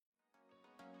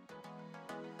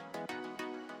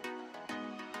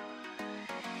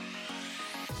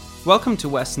Welcome to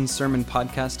Weston's Sermon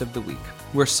Podcast of the Week.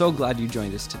 We're so glad you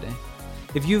joined us today.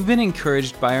 If you've been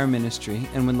encouraged by our ministry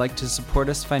and would like to support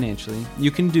us financially, you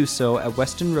can do so at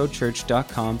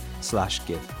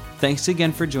westonroadchurch.com/give. Thanks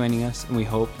again for joining us, and we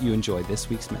hope you enjoy this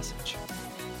week's message.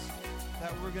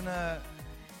 That we're going to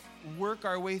work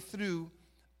our way through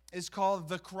is called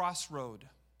the crossroad.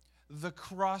 The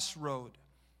crossroad.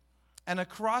 And a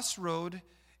crossroad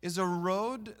is a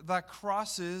road that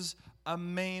crosses a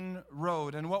main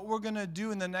road. And what we're going to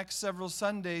do in the next several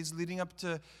Sundays leading up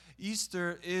to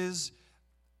Easter is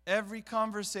every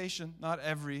conversation, not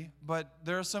every, but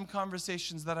there are some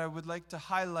conversations that I would like to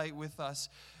highlight with us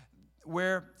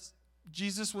where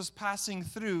Jesus was passing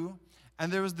through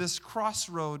and there was this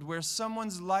crossroad where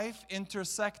someone's life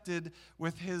intersected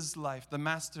with his life, the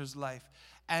master's life,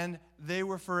 and they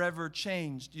were forever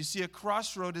changed. You see, a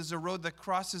crossroad is a road that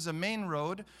crosses a main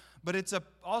road, but it's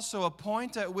also a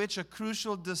point at which a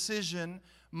crucial decision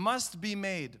must be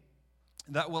made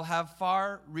that will have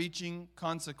far-reaching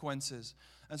consequences.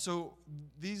 And so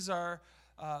these are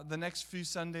the next few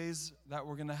Sundays that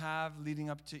we're going to have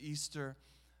leading up to Easter,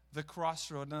 the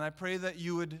crossroad. And I pray that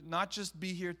you would not just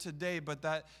be here today, but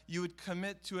that you would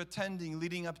commit to attending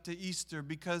leading up to Easter,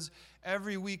 because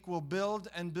every week we'll build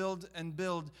and build and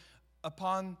build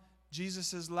upon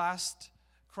Jesus' last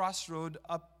crossroad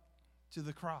up to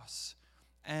the cross.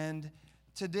 And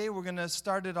today we're going to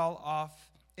start it all off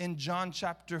in John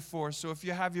chapter 4. So if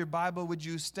you have your Bible, would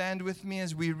you stand with me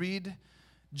as we read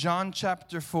John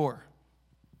chapter 4?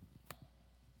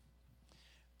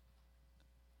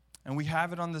 And we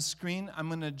have it on the screen. I'm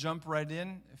going to jump right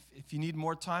in. If you need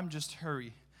more time, just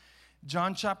hurry.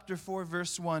 John chapter 4,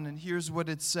 verse 1, and here's what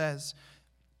it says.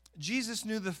 Jesus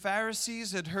knew the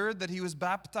Pharisees had heard that he was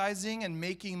baptizing and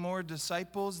making more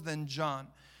disciples than John.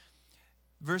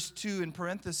 Verse 2 in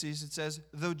parentheses, it says,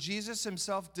 though Jesus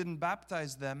himself didn't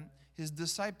baptize them, his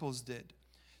disciples did.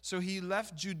 So he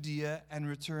left Judea and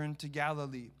returned to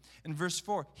Galilee. In verse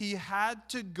 4, he had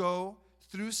to go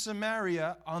through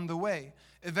Samaria on the way.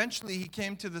 Eventually, he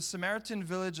came to the Samaritan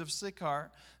village of Sychar,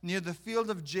 near the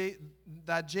field of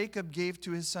that Jacob gave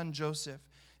to his son Joseph.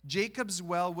 Jacob's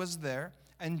well was there,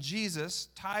 and Jesus,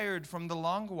 tired from the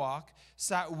long walk,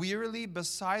 sat wearily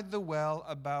beside the well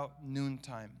about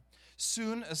noontime.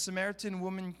 Soon a Samaritan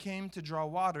woman came to draw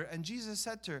water, and Jesus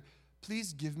said to her,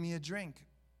 please give me a drink.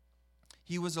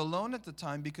 He was alone at the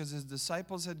time because his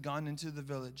disciples had gone into the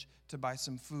village to buy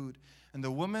some food. And the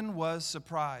woman was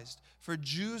surprised, for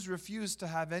Jews refused to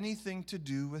have anything to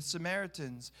do with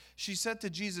Samaritans. She said to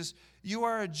Jesus, you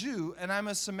are a Jew, and I'm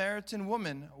a Samaritan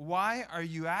woman. Why are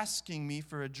you asking me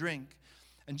for a drink?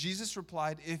 And Jesus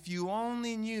replied, if you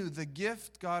only knew the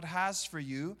gift God has for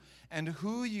you and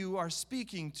who you are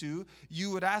speaking to,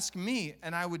 you would ask me,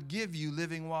 and I would give you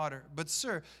living water. But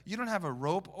sir, you don't have a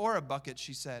rope or a bucket,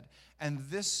 she said, and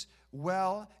this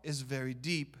well is very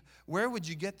deep. Where would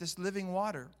you get this living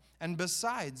water? And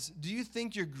besides, do you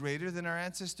think you're greater than our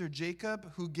ancestor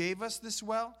Jacob, who gave us this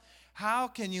well? How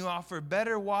can you offer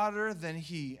better water than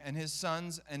he and his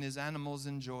sons and his animals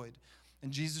enjoyed?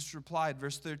 And Jesus replied,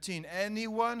 verse 13,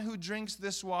 anyone who drinks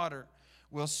this water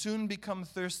will soon become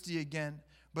thirsty again.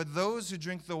 But those who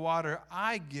drink the water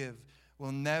I give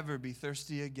will never be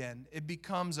thirsty again. It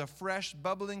becomes a fresh,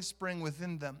 bubbling spring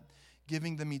within them,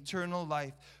 giving them eternal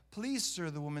life. Please, sir,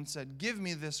 the woman said, give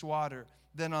me this water.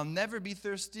 Then I'll never be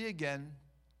thirsty again,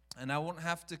 and I won't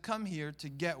have to come here to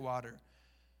get water.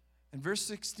 In verse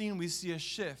 16, we see a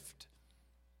shift.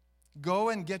 Go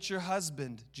and get your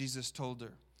husband, Jesus told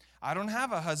her. I don't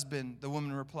have a husband, the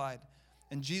woman replied.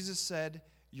 And Jesus said,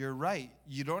 you're right,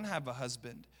 you don't have a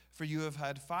husband, for you have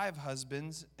had 5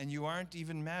 husbands, and you aren't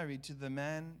even married to the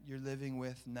man you're living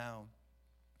with now.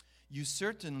 You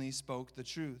certainly spoke the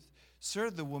truth. Sir,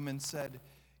 the woman said,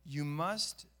 you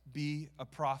must be a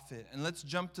prophet. And let's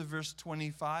jump to verse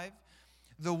 25.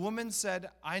 The woman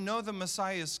said, I know the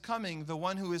Messiah is coming, the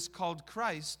one who is called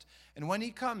Christ, and when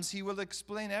he comes, he will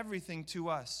explain everything to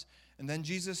us. And then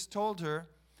Jesus told her,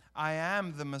 I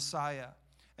am the Messiah.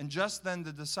 And just then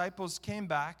the disciples came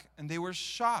back, and they were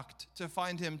shocked to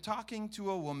find him talking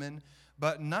to a woman,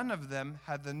 but none of them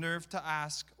had the nerve to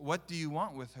ask, what do you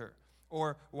want with her?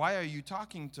 Or why are you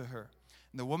talking to her?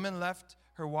 And the woman left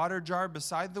her water jar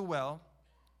beside the well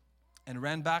and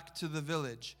ran back to the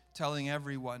village, telling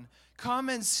everyone, come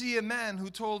and see a man who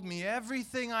told me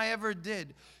everything I ever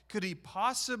did. Could he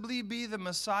possibly be the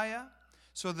Messiah?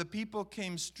 So the people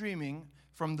came streaming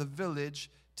from the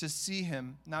village to see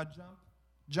him. Now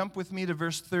jump with me to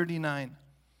verse 39.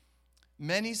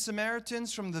 Many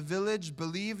Samaritans from the village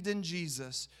believed in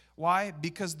Jesus. Why?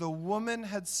 Because the woman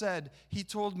had said, "He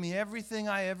told me everything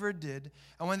I ever did."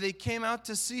 And when they came out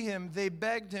to see him, they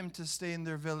begged him to stay in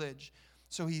their village.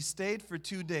 So he stayed for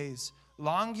 2 days,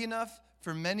 long enough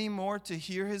for many more to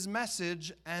hear his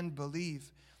message and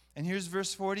believe. And here's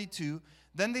verse 42.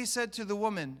 Then they said to the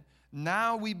woman,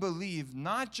 "Now we believe,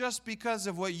 not just because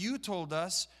of what you told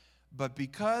us, but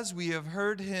because we have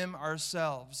heard him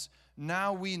ourselves.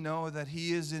 Now we know that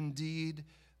he is indeed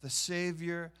the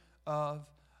Savior of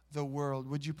the world."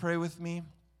 Would you pray with me?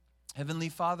 Heavenly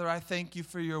Father, I thank you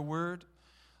for your word.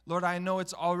 Lord, I know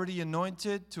it's already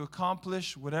anointed to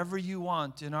accomplish whatever you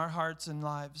want in our hearts and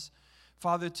lives.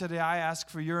 Father, today I ask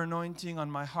for your anointing on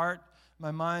my heart,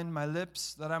 my mind, my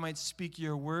lips, that I might speak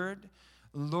your word.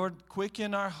 Lord,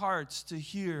 quicken our hearts to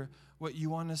hear what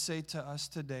you want to say to us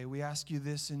today. We ask you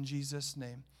this in Jesus'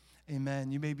 name.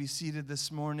 Amen. You may be seated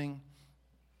this morning.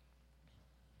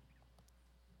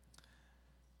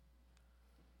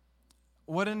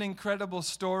 What an incredible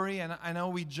story, and I know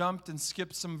we jumped and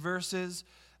skipped some verses.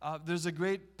 There's a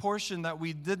great portion that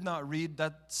we did not read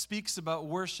that speaks about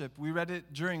worship. We read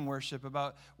it during worship,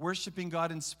 about worshiping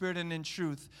God in spirit and in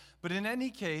truth. But in any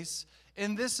case,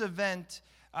 in this event,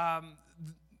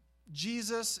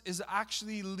 Jesus is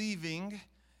actually leaving,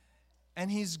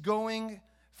 and he's going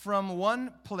from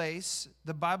one place,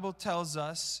 the Bible tells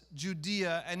us,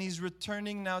 Judea, and he's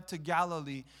returning now to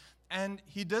Galilee. And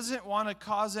he doesn't want to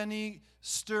cause any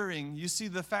stirring. You see,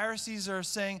 the Pharisees are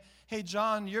saying, "Hey,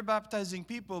 John, you're baptizing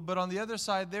people," but on the other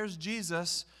side, there's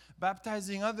Jesus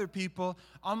baptizing other people,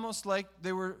 almost like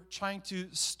they were trying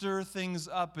to stir things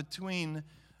up between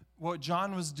what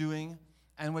John was doing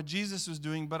and what Jesus was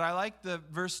doing. But I like the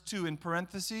verse 2 in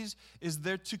parentheses, is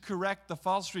there to correct the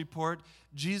false report.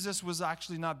 Jesus was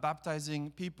actually not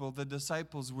baptizing people. The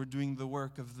disciples were doing the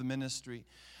work of the ministry.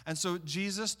 And so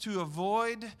Jesus, to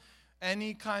avoid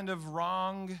any kind of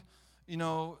wrong,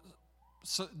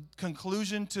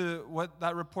 conclusion to what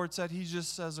that report said, he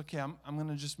just says, "Okay, I'm going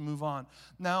to just move on."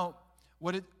 Now,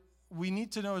 we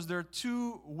need to know is there are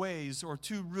two ways or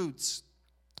two routes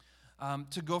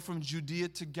to go from Judea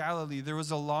to Galilee. There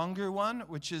was a longer one,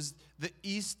 which is the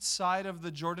east side of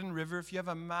the Jordan River. If you have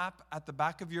a map at the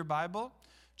back of your Bible,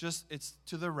 it's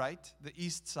to the right, the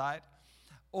east side.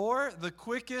 Or the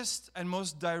quickest and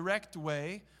most direct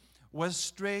way was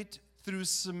straight through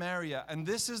Samaria. And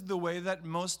this is the way that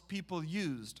most people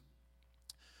used.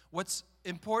 What's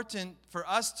important for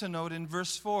us to note in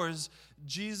verse 4 is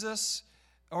Jesus,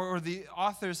 or the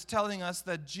author's telling us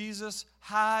that Jesus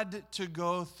had to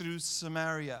go through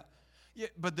Samaria. Yeah,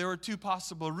 but there were two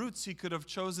possible routes. He could have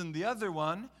chosen the other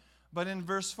one. But in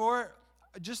verse 4,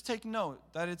 just take note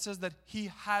that it says that he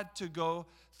had to go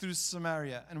through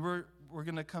Samaria. And we're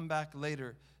going to come back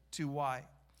later to why.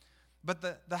 But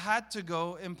the had to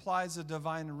go implies a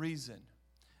divine reason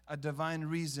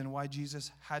why Jesus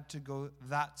had to go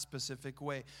that specific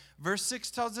way. Verse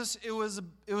 6 tells us it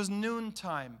was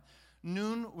noontime.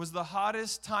 Noon was the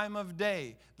hottest time of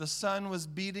day. The sun was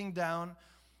beating down,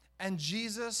 and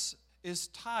Jesus is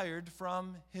tired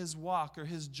from his walk or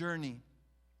his journey.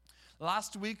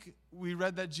 Last week, we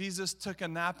read that Jesus took a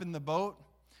nap in the boat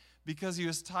because he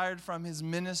was tired from his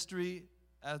ministry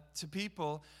to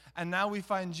people. And now we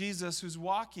find Jesus who's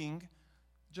walking,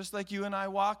 just like you and I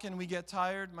walk and we get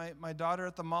tired. My daughter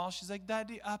at the mall, she's like,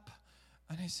 "Daddy, up."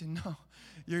 And I said, "No,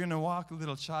 you're going to walk,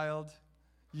 little child.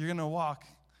 You're going to walk."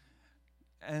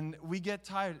 And we get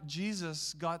tired.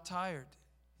 Jesus got tired.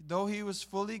 Though he was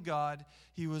fully God,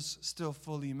 he was still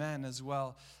fully man as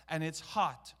well. And it's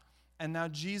hot. And now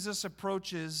Jesus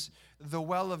approaches the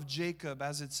well of Jacob,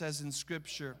 as it says in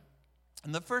Scripture.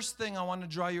 And the first thing I want to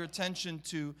draw your attention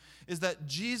to is that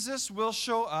Jesus will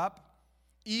show up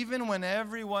even when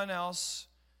everyone else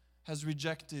has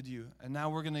rejected you. And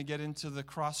now we're going to get into the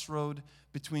crossroad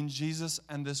between Jesus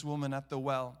and this woman at the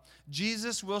well.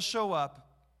 Jesus will show up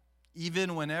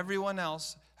even when everyone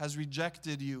else has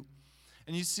rejected you.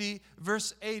 And you see,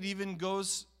 verse 8 even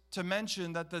goes to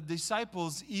mention that the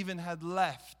disciples even had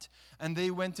left, and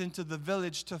they went into the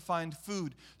village to find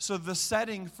food. So the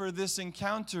setting for this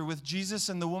encounter with Jesus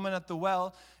and the woman at the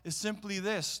well is simply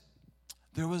this: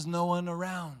 there was no one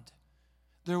around.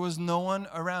 There was no one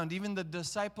around. Even the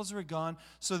disciples were gone.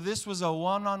 So this was a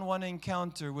one-on-one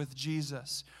encounter with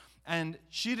Jesus. And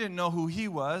she didn't know who he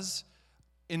was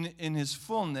in his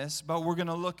fullness, but we're going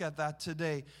to look at that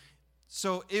today.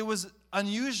 So it was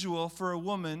unusual for a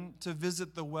woman to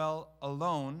visit the well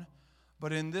alone,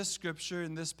 but in this scripture,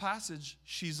 in this passage,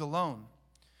 she's alone.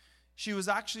 She was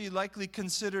actually likely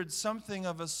considered something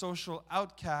of a social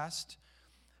outcast,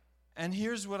 And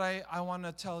here's what I want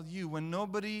to tell you. When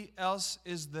nobody else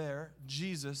is there,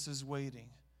 Jesus is waiting.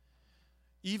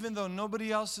 Even though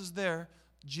nobody else is there,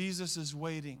 Jesus is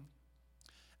waiting.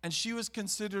 And she was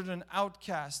considered an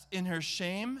outcast in her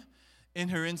shame, in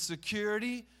her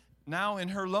insecurity, now in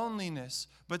her loneliness.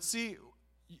 But see,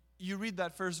 you read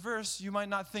that first verse, you might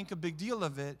not think a big deal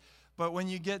of it, but when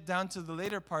you get down to the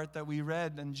later part that we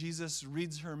read, and Jesus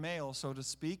reads her mail, so to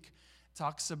speak,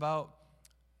 talks about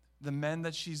the men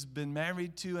that she's been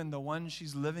married to and the one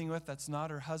she's living with that's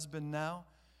not her husband now,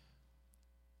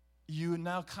 you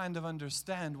now kind of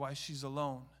understand why she's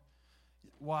alone,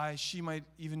 why she might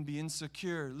even be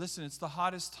insecure. Listen, it's the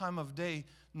hottest time of day.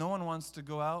 No one wants to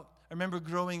go out. I remember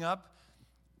growing up,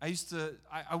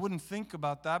 I wouldn't think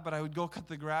about that, but I would go cut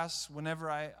the grass whenever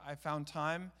I found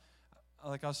time.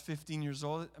 Like I was 15 years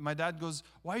old. And my dad goes,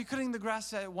 "Why are you cutting the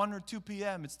grass at 1 or 2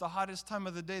 p.m.? It's the hottest time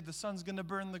of the day. The sun's going to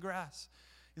burn the grass."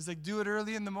 He's like, "Do it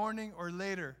early in the morning or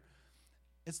later."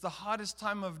 It's the hottest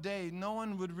time of day. No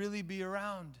one would really be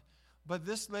around. But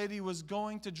this lady was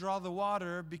going to draw the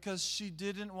water because she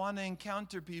didn't want to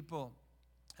encounter people.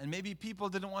 And maybe people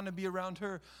didn't want to be around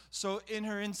her. So in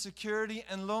her insecurity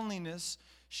and loneliness,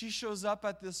 she shows up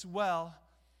at this well,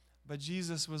 but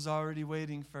Jesus was already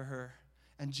waiting for her.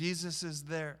 And Jesus is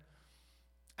there.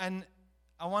 And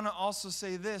I want to also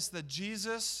say this, that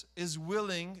Jesus is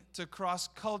willing to cross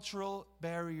cultural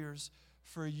barriers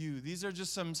for you. These are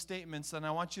just some statements, and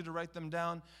I want you to write them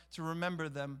down to remember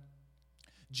them.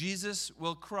 Jesus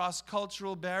will cross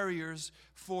cultural barriers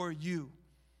for you.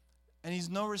 And he's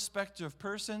no respecter of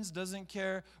persons, doesn't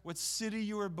care what city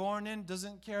you were born in,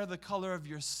 doesn't care the color of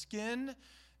your skin.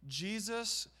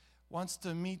 Jesus wants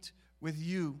to meet with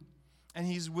you, and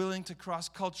he's willing to cross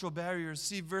cultural barriers.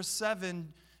 See, verse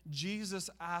 7, Jesus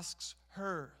asks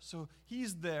her. So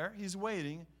he's there, he's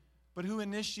waiting, but who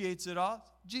initiates it all?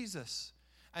 Jesus.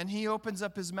 And he opens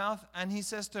up his mouth and he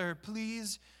says to her,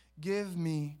 "Please give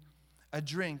me a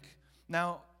drink."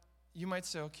 Now, you might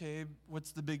say, okay,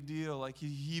 what's the big deal? Like he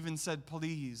even said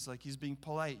please, like he's being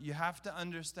polite. You have to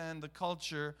understand the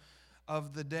culture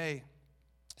of the day.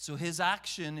 So his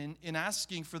action in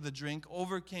asking for the drink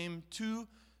overcame 2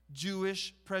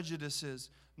 Jewish prejudices.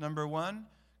 Number 1,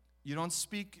 you don't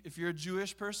speak, if you're a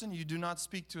Jewish person, you do not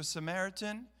speak to a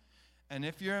Samaritan. And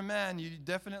if you're a man, you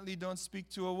definitely don't speak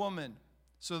to a woman.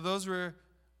 So those were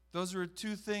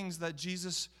 2 things that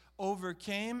Jesus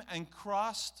overcame and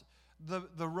crossed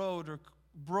the road, or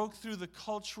broke through the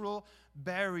cultural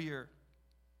barrier.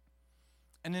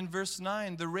 And in verse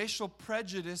 9, the racial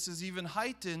prejudice is even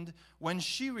heightened when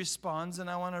she responds, and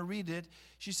I want to read it.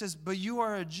 She says, "But you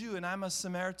are a Jew and I'm a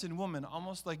Samaritan woman,"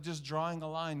 almost like just drawing a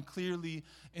line clearly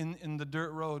in the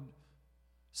dirt road,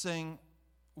 saying,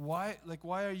 why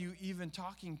are you even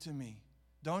talking to me?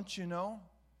 Don't you know?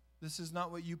 This is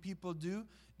not what you people do.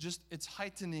 Just it's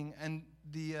heightening, and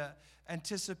the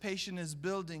anticipation is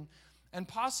building. And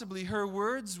possibly her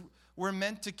words were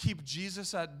meant to keep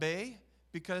Jesus at bay,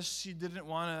 because she didn't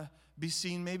want to be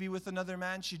seen maybe with another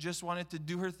man. She just wanted to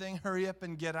do her thing, hurry up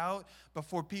and get out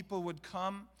before people would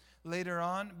come later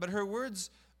on. But her words,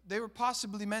 they were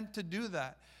possibly meant to do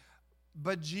that.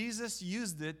 But Jesus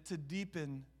used it to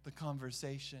deepen the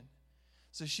conversation.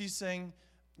 So she's saying,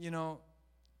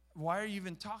 why are you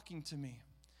even talking to me?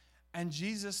 And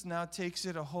Jesus now takes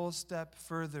it a whole step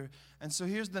further. And so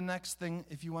here's the next thing,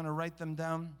 if you want to write them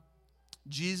down.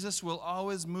 Jesus will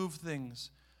always move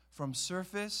things from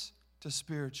surface to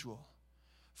spiritual.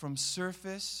 From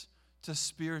surface to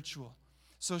spiritual.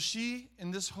 So she,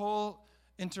 in this whole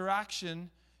interaction,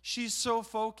 she's so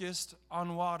focused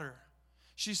on water.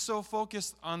 She's so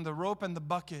focused on the rope and the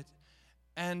bucket.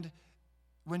 And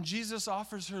when Jesus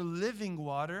offers her living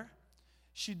water,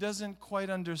 she doesn't quite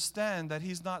understand that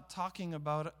he's not talking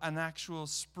about an actual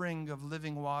spring of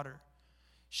living water.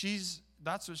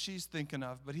 That's what she's thinking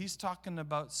of, but he's talking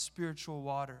about spiritual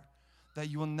water, that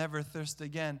you will never thirst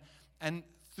again. And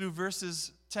through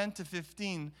verses 10 to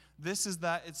 15,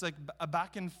 it's like a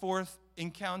back and forth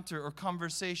encounter or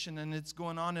conversation, and it's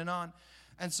going on and on.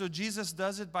 And so Jesus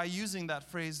does it by using that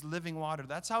phrase, living water.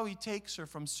 That's how he takes her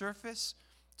from surface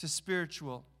to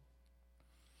spiritual.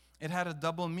 It had a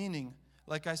double meaning.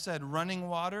 Like I said, running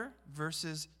water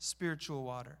versus spiritual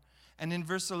water. And in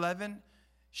verse 11,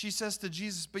 she says to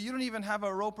Jesus, "But you don't even have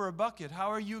a rope or a bucket. How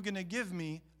are you going to give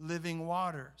me living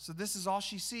water?" So this is all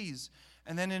she sees.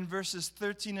 And then in verses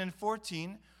 13 and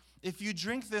 14, "If you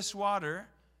drink this water,"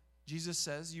 Jesus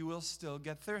says, "you will still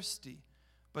get thirsty.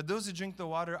 But those who drink the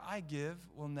water I give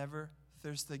will never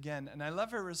thirst again." And I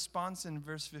love her response in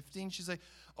verse 15. She's like,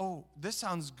 "Oh, this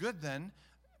sounds good then.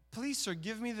 Please, sir,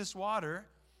 give me this water."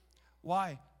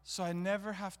 Why? so I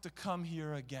never have to come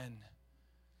here again.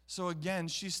 So again,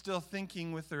 she's still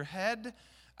thinking with her head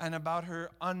and about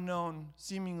her unknown.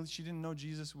 Seemingly, she didn't know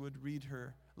Jesus would read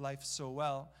her life so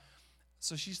well.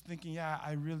 So she's thinking, yeah,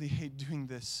 I really hate doing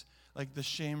this. Like the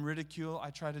shame, ridicule, I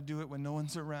try to do it when no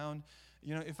one's around.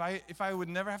 You know, if I would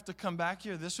never have to come back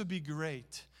here, this would be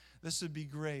great. This would be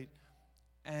great.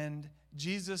 And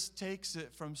Jesus takes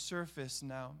it from surface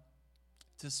now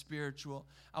to spiritual.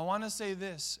 I want to say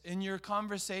this, in your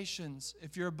conversations,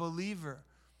 if you're a believer,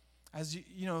 as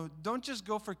you know, don't just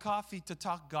go for coffee to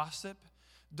talk gossip.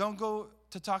 Don't go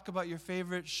to talk about your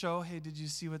favorite show. Hey, did you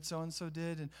see what so-and-so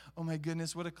did? And oh my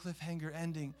goodness, what a cliffhanger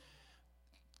ending.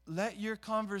 Let your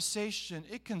conversation,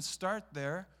 it can start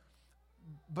there,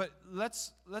 but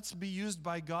let's be used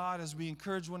by God as we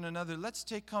encourage one another. Let's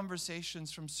take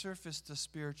conversations from surface to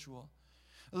spiritual.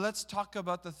 Let's talk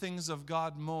about the things of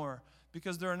God more,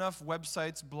 because there are enough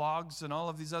websites, blogs, and all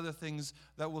of these other things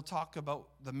that will talk about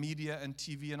the media and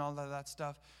TV and all of that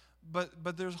stuff.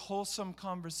 But there's wholesome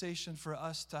conversation for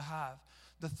us to have.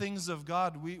 The things of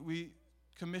God, we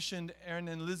commissioned Aaron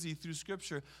and Lizzie through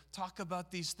Scripture. Talk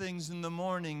about these things in the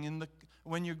morning,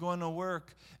 when you're going to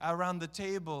work, around the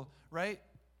table, right?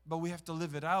 But we have to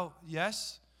live it out,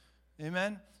 yes?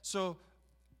 Amen? So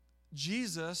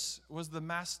Jesus was the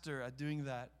master at doing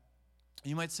that.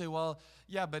 You might say, well,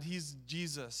 yeah, but he's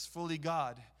Jesus, fully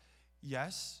God.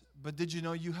 Yes, but did you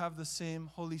know you have the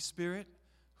same Holy Spirit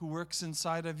who works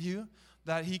inside of you,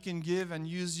 that he can give and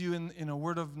use you in a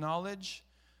word of knowledge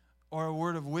or a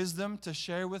word of wisdom to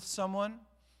share with someone?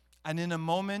 And in a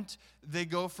moment, they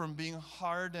go from being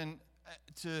hard and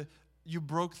to you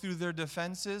broke through their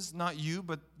defenses. Not you,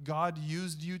 but God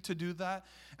used you to do that.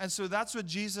 And so that's what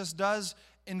Jesus does.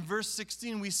 In verse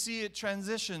 16, we see it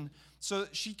transition. So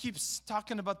she keeps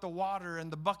talking about the water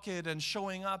and the bucket and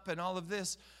showing up and all of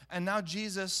this. And now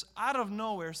Jesus, out of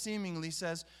nowhere, seemingly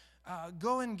says,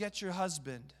 go and get your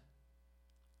husband.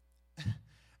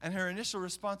 And her initial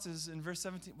response is in verse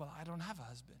 17, well, I don't have a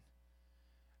husband.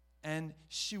 And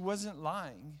she wasn't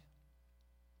lying,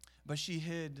 but she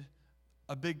hid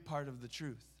a big part of the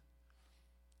truth.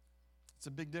 It's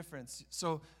a big difference.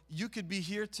 So you could be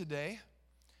here today,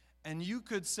 and you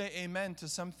could say amen to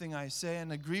something I say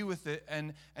and agree with it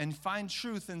and find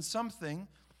truth in something,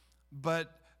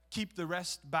 but keep the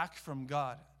rest back from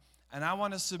God. And I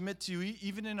want to submit to you,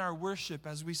 even in our worship,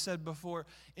 as we said before,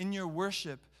 in your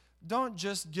worship, don't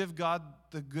just give God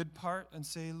the good part and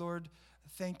say, Lord,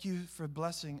 thank you for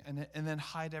blessing, and then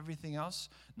hide everything else.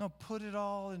 No, put it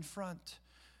all in front.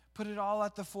 Put it all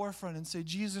at the forefront and say,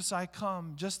 Jesus, I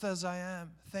come just as I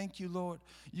am. Thank you, Lord.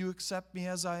 You accept me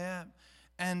as I am.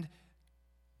 And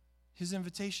his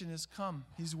invitation is come.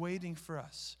 He's waiting for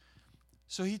us.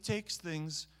 So he takes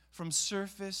things from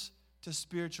surface to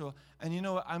spiritual. And you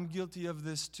know what? I'm guilty of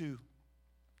this too.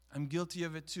 I'm guilty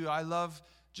of it too. I love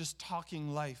just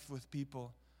talking life with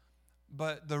people.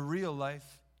 But the real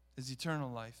life is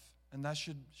eternal life. And that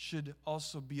should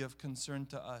also be of concern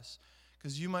to us.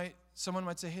 Because someone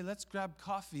might say, hey, let's grab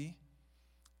coffee.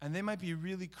 And they might be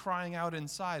really crying out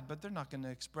inside, but they're not going to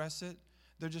express it.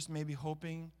 They're just maybe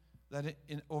hoping that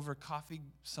over coffee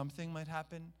something might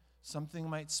happen. Something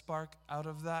might spark out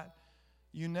of that.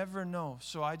 You never know.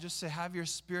 So I just say, have your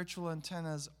spiritual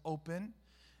antennas open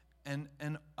and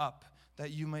up, that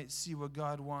you might see what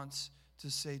God wants to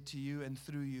say to you and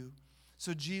through you.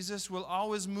 So Jesus will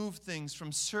always move things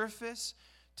from surface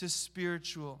to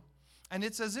spiritual. And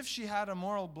it's as if she had a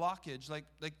moral blockage,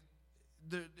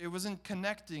 it wasn't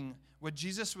connecting. What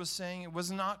Jesus was saying, it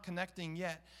was not connecting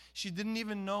yet. She didn't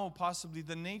even know possibly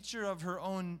the nature of her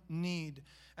own need.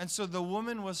 And so the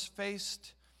woman was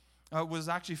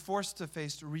actually forced to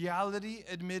face reality,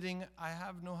 admitting, I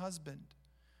have no husband,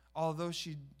 although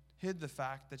she hid the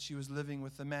fact that she was living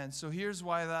with a man. So here's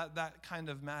why that kind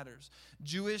of matters.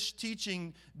 Jewish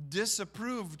teaching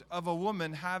disapproved of a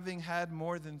woman having had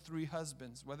more than 3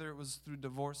 husbands, whether it was through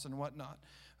divorce and whatnot.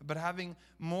 But having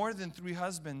more than 3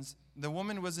 husbands, the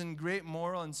woman was in great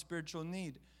moral and spiritual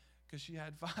need because she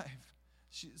had 5.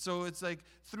 So it's like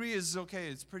 3 is okay,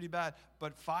 it's pretty bad,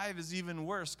 but 5 is even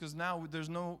worse because now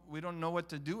we don't know what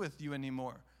to do with you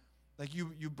anymore. Like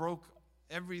you broke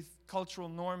every cultural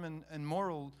norm and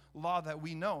moral law that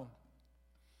we know.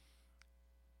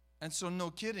 And so no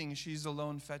kidding, she's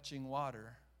alone fetching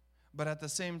water. But at the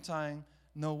same time,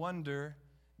 no wonder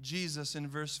Jesus in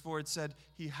verse 4, it said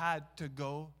he had to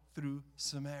go through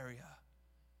Samaria.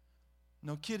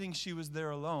 No kidding, she was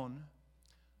there alone.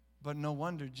 But no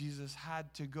wonder Jesus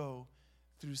had to go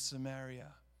through Samaria.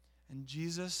 And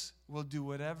Jesus will do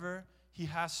whatever he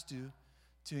has to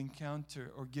to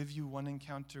encounter or give you one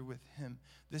encounter with him.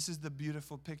 This is the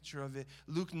beautiful picture of it.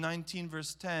 Luke 19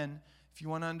 verse 10, if you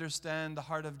want to understand the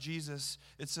heart of Jesus,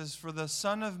 it says, "For the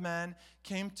Son of Man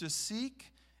came to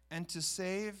seek and to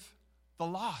save the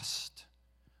lost."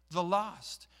 The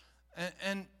lost.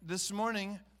 And this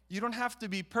morning, you don't have to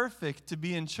be perfect to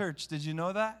be in church. Did you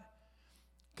know that?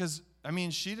 Because,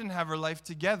 she didn't have her life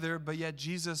together, but yet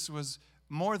Jesus was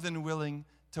more than willing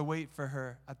to wait for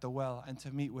her at the well and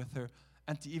to meet with her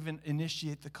and to even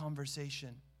initiate the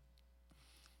conversation.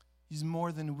 He's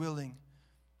more than willing.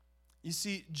 You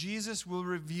see, Jesus will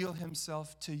reveal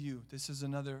himself to you. This is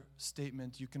another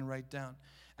statement you can write down.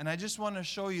 And I just want to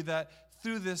show you that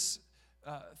through this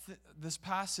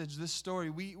passage, this story,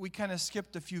 we kind of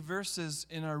skipped a few verses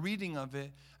in our reading of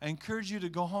it. I encourage you to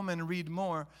go home and read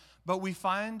more. But we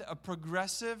find a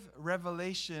progressive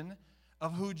revelation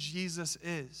of who Jesus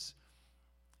is.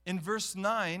 In verse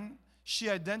 9,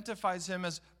 she identifies him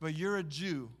as, "But you're a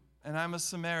Jew, and I'm a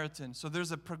Samaritan." So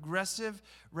there's a progressive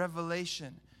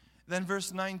revelation. Then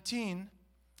verse 19,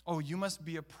 "Oh, you must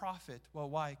be a prophet."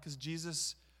 Well, why? Because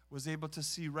Jesus was able to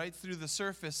see right through the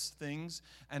surface things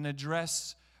and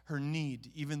address her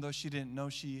need, even though she didn't know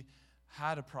she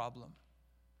had a problem.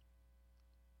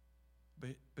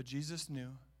 But Jesus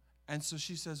knew. And so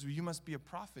she says, "Well, you must be a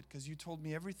prophet because you told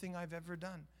me everything I've ever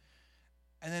done."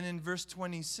 And then in verse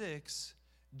 26,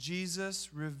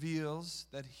 Jesus reveals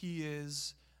that he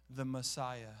is the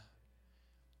Messiah.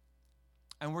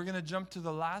 And we're going to jump to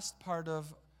the last part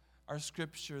of our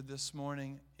scripture this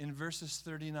morning in verses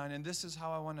 39. And this is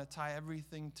how I want to tie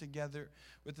everything together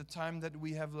with the time that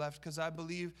we have left, because I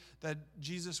believe that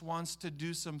Jesus wants to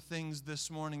do some things this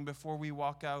morning before we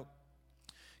walk out.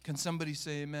 Can somebody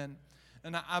say amen?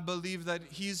 And I believe that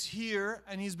he's here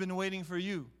and he's been waiting for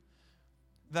you.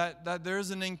 That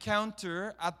there's an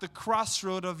encounter at the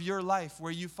crossroad of your life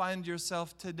where you find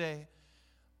yourself today.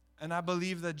 And I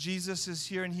believe that Jesus is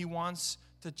here and he wants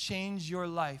to change your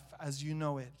life as you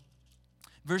know it.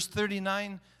 Verse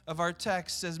 39 of our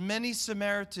text says, "Many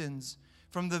Samaritans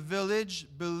from the village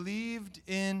believed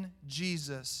in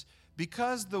Jesus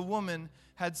because the woman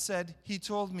had said, 'He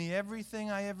told me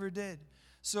everything I ever did.'"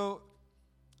 So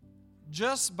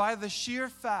just by the sheer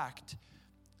fact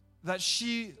that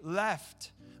she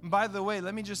left. And by the way,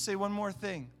 let me just say one more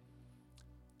thing.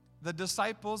 The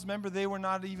disciples, remember, they were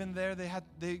not even there.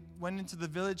 They went into the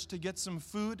village to get some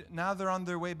food. Now they're on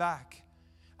their way back.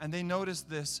 And they noticed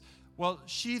this. Well,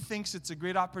 she thinks it's a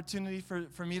great opportunity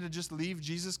for me to just leave.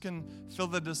 Jesus can fill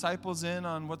the disciples in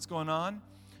on what's going on.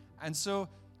 And so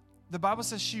the Bible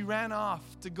says she ran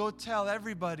off to go tell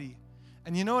everybody.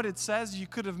 And you know what it says? You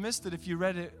could have missed it if you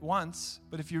read it once.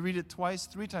 But if you read it twice,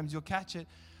 3 times, you'll catch it.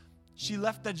 She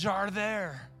left the jar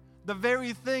there. The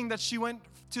very thing that she went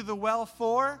to the well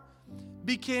for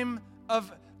became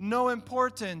of no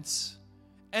importance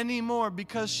anymore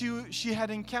because she had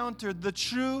encountered the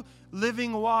true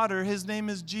living water. His name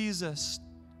is Jesus.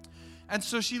 And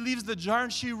so she leaves the jar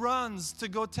and she runs to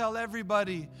go tell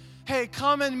everybody, "Hey,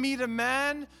 come and meet a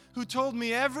man who told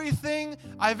me everything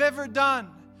I've ever done."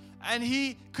 And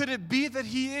could it be that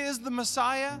he is the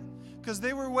Messiah? Because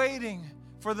they were waiting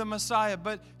for the Messiah.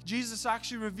 But Jesus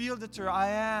actually revealed it to her, "I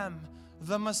am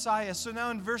the Messiah." So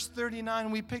now in verse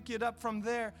 39, we pick it up from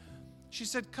there. She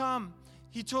said, "Come,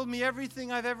 he told me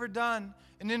everything I've ever done."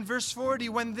 And in verse 40,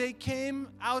 when they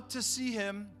came out to see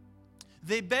him,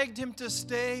 they begged him to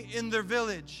stay in their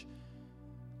village.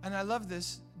 And I love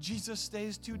this. Jesus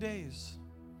stays 2 days.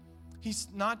 He's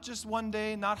not just 1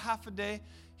 day, not half a day.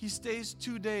 He stays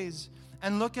 2 days.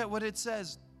 And look at what it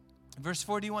says. Verse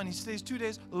 41, he stays 2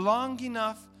 days, long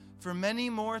enough for many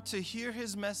more to hear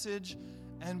his message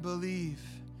and believe.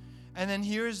 And then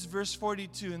here's verse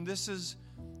 42, and this is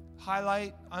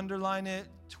highlight, underline it,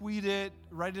 tweet it,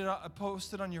 write it out,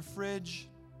 post it on your fridge.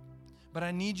 But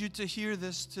I need you to hear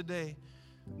this today.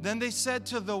 Then they said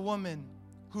to the woman,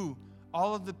 who?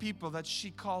 All of the people that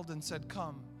she called and said,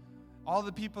 "Come." All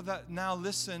the people that now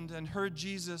listened and heard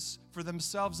Jesus for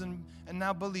themselves and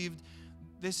now believed,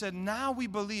 they said, "Now we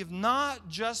believe, not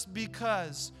just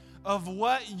because of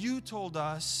what you told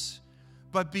us,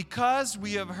 but because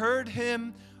we have heard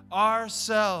him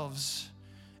ourselves."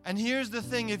 And here's the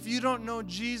thing, if you don't know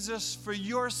Jesus for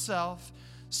yourself,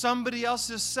 somebody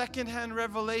else's secondhand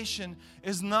revelation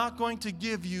is not going to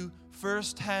give you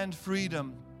firsthand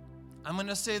freedom. I'm going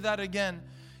to say that again.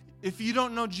 If you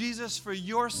don't know Jesus for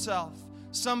yourself,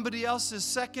 somebody else's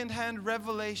secondhand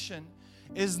revelation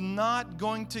is not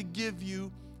going to give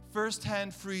you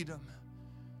firsthand freedom.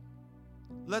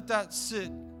 Let that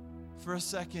sit for a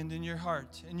second in your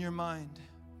heart, in your mind.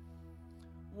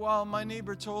 Well, my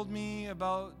neighbor told me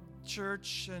about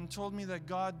church and told me that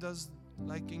God does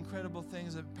like incredible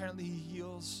things. Apparently He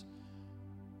heals.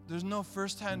 There's no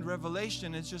first-hand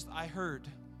revelation. It's just I heard.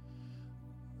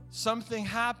 Something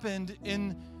happened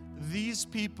in these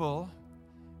people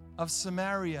of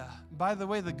Samaria. By the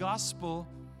way, the gospel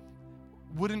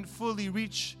wouldn't fully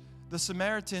reach the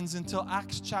Samaritans until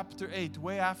Acts chapter 8,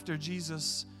 way after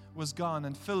Jesus was gone.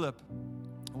 And Philip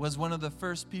was one of the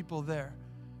first people there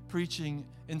preaching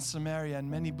in Samaria, and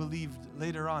many believed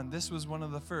later on. This was one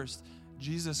of the first.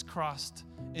 Jesus crossed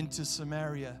into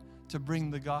Samaria to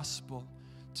bring the gospel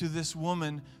to this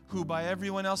woman who by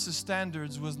everyone else's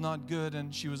standards was not good,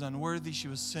 and she was unworthy, she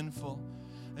was sinful.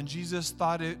 And Jesus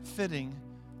thought it fitting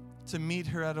to meet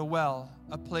her at a well,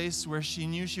 a place where she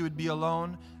knew she would be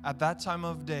alone at that time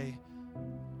of day.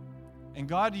 And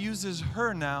God uses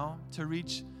her now to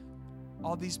reach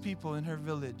all these people in her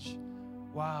village.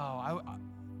 Wow.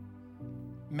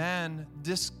 Man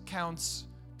discounts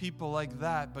people like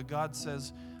that, but God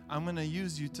says, I'm going to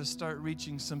use you to start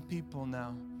reaching some people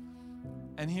now.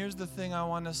 And here's the thing I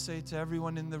want to say to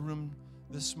everyone in the room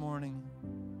this morning.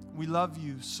 We love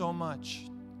you so much,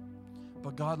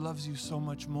 but God loves you so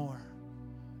much more.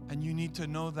 And you need to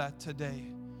know that today.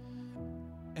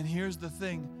 And here's the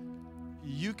thing.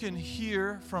 You can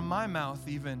hear from my mouth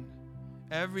even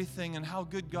everything and how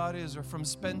good God is, or from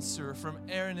Spencer, or from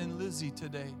Aaron and Lizzie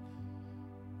today.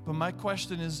 But my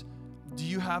question is, do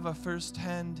you have a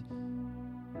first-hand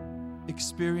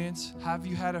experience? Have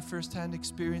you had a first-hand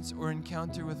experience or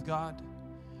encounter with God?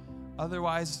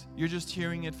 Otherwise, you're just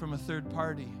hearing it from a third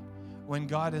party when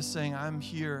God is saying, I'm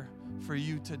here for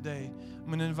you today. I'm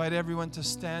going to invite everyone to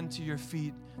stand to your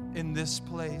feet in this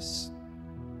place.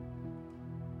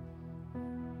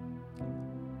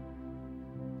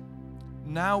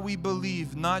 Now we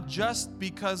believe, not just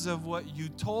because of what you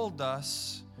told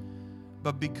us,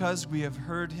 but because we have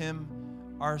heard Him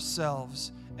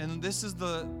ourselves. And this is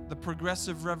the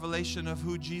progressive revelation of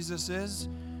who Jesus is.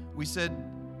 We said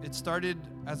it started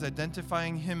as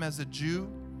identifying Him as a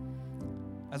Jew,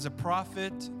 as a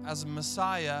prophet, as a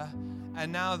Messiah,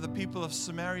 and now the people of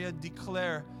Samaria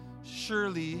declare,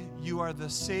 surely you are the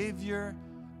Savior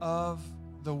of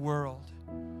the world.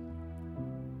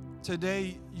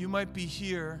 Today, you might be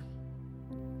here,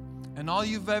 and all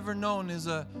you've ever known is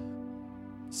a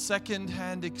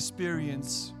second-hand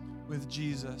experience with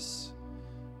Jesus,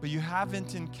 but you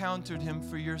haven't encountered Him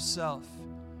for yourself.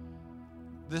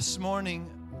 This morning,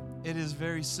 it is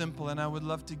very simple, and I would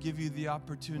love to give you the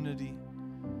opportunity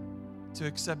to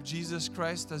accept Jesus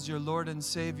Christ as your Lord and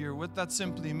Savior. What that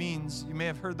simply means, you may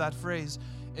have heard that phrase,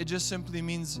 it just simply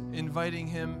means inviting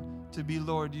Him to be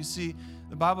Lord. You see,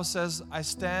 the Bible says, I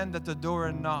stand at the door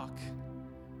and knock.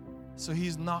 So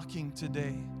He's knocking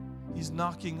today. He's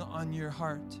knocking on your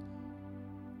heart.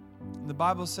 And the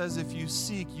Bible says, if you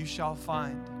seek, you shall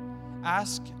find.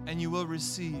 Ask and you will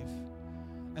receive.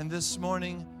 And this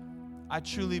morning, I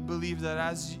truly believe that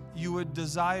as you would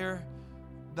desire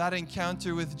that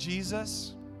encounter with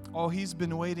Jesus, oh, He's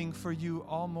been waiting for you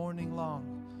all morning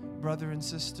long, brother and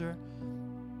sister.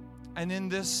 And in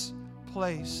this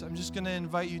place, I'm just going to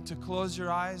invite you to close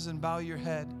your eyes and bow your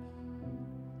head.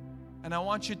 And I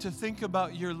want you to think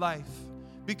about your life,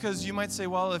 because you might say,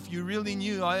 well, if you really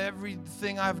knew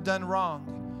everything I've done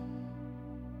wrong,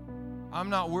 I'm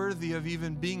not worthy of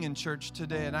even being in church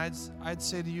today. And I'd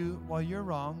say to you, well, you're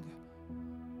wrong.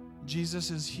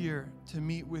 Jesus is here to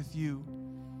meet with you.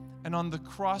 And on the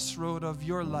crossroad of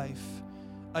your life,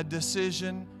 a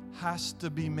decision has to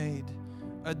be made.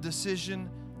 A decision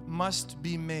must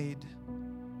be made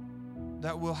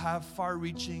that will have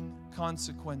far-reaching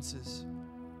consequences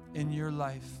in your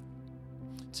life.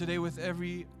 Today, with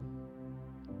every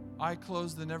eye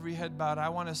closed and every head bowed, I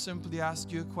want to simply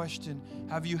ask you a question.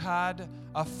 Have you had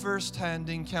a first-hand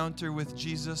encounter with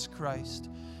Jesus Christ?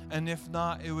 And if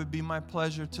not, it would be my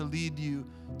pleasure to lead you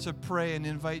to pray and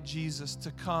invite Jesus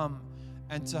to come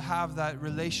and to have that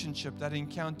relationship, that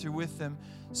encounter with Him.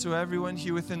 So everyone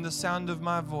here within the sound of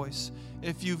my voice,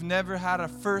 if you've never had a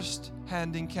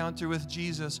first-hand encounter with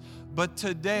Jesus, but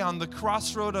today on the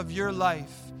crossroad of your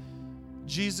life,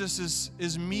 Jesus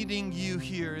is meeting you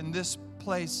here in this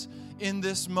place, in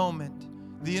this moment.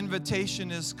 The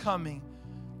invitation is coming.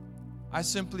 I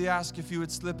simply ask if you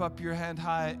would slip up your hand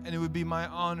high, and it would be my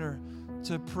honor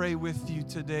to pray with you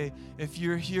today. If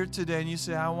you're here today and you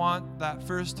say, I want that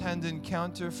first-hand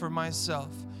encounter for myself,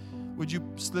 would you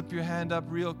slip your hand up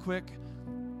real quick?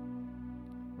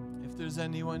 If there's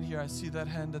anyone here, I see that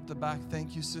hand at the back.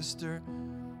 Thank you, sister.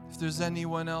 If there's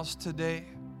anyone else today,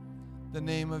 the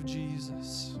name of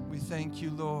Jesus, we thank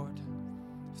you, Lord.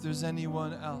 If there's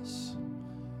anyone else,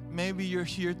 maybe you're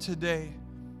here today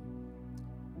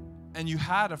and you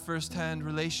had a first-hand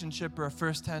relationship or a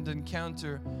first-hand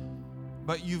encounter,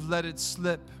 but you've let it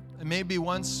slip. And maybe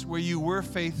once where you were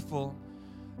faithful,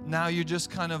 now you're just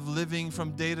kind of living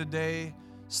from day to day,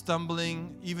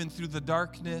 stumbling even through the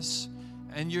darkness,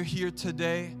 and you're here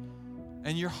today,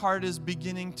 and your heart is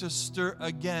beginning to stir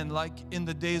again like in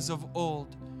the days of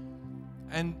old.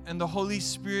 And the Holy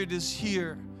Spirit is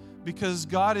here because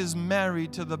God is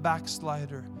married to the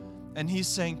backslider. And He's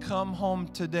saying, come home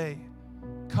today.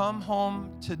 Come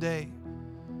home today.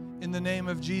 In the name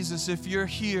of Jesus, if you're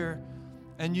here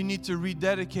and you need to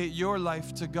rededicate your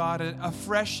life to God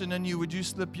afresh and anew, would you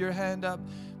slip your hand up?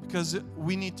 Because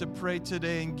we need to pray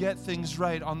today and get things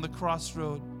right on the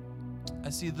crossroad. I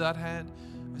see that hand.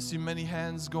 I see many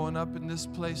hands going up in this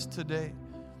place today.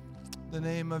 In the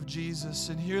name of Jesus.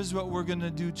 And here's what we're going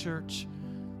to do, church.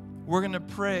 We're going to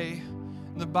pray.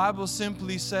 The Bible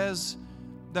simply says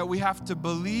that we have to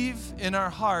believe in our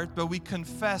heart, but we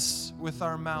confess with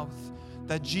our mouth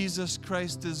that Jesus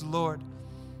Christ is Lord.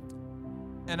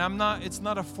 And it's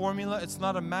not a formula, it's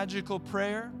not a magical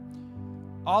prayer.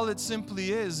 All it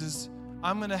simply is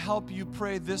I'm going to help you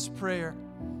pray this prayer.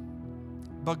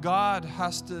 But God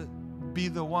has to be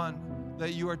the one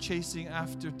that you are chasing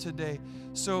after today.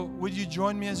 So would you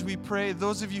join me as we pray?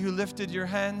 Those of you who lifted your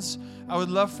hands, I would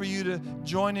love for you to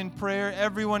join in prayer.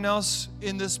 Everyone else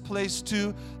in this place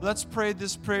too. Let's pray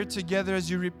this prayer together as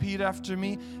you repeat after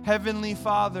me. Heavenly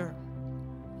Father,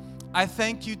 I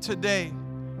thank you today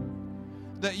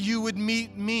that you would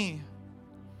meet me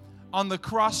on the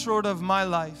crossroad of my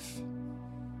life.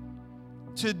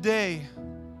 Today,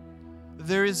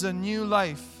 there is a new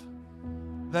life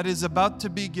that is about to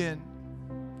begin,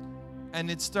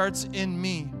 and it starts in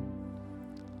me.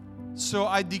 So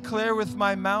I declare with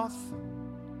my mouth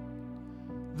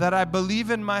that I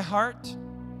believe in my heart,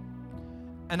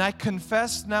 and I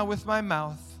confess now with my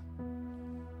mouth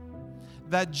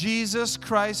that Jesus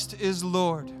Christ is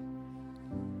Lord.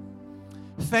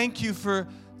 Thank you for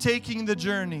taking the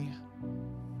journey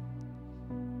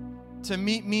to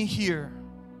meet me here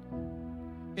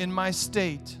in my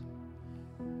state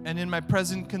and in my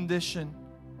present condition.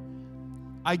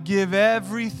 I give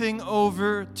everything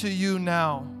over to you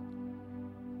now.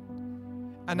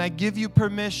 And I give you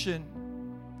permission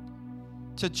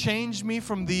to change me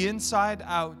from the inside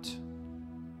out.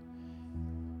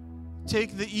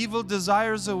 Take the evil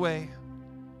desires away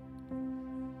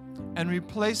and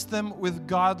replace them with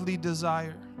godly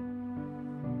desire.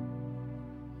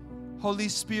 Holy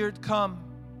Spirit, come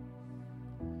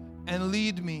and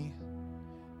lead me,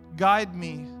 guide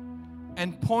me,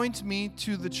 and point me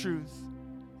to the truth.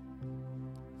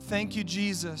 Thank you,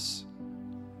 Jesus,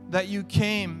 that you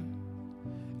came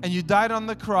and you died on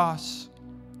the cross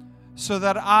so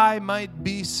that I might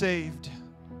be saved.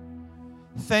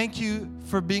 Thank you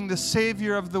for being the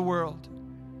Savior of the world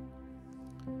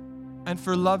and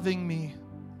for loving me.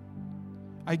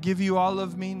 I give you all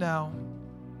of me now.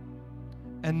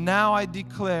 And now I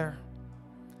declare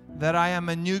that I am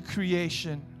a new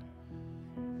creation.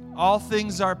 All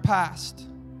things are past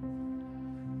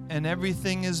and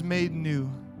everything is made new.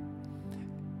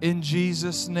 In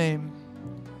Jesus' name,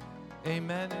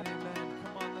 amen and amen.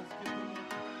 Come on, let's give it.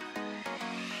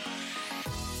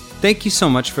 Thank you so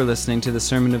much for listening to the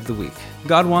Sermon of the Week.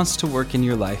 God wants to work in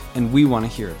your life, and we want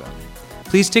to hear about it.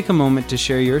 Please take a moment to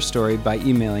share your story by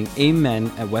emailing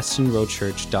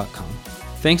amen@westonroadchurch.com.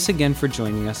 Thanks again for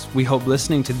joining us. We hope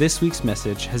listening to this week's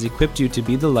message has equipped you to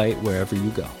be the light wherever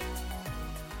you go.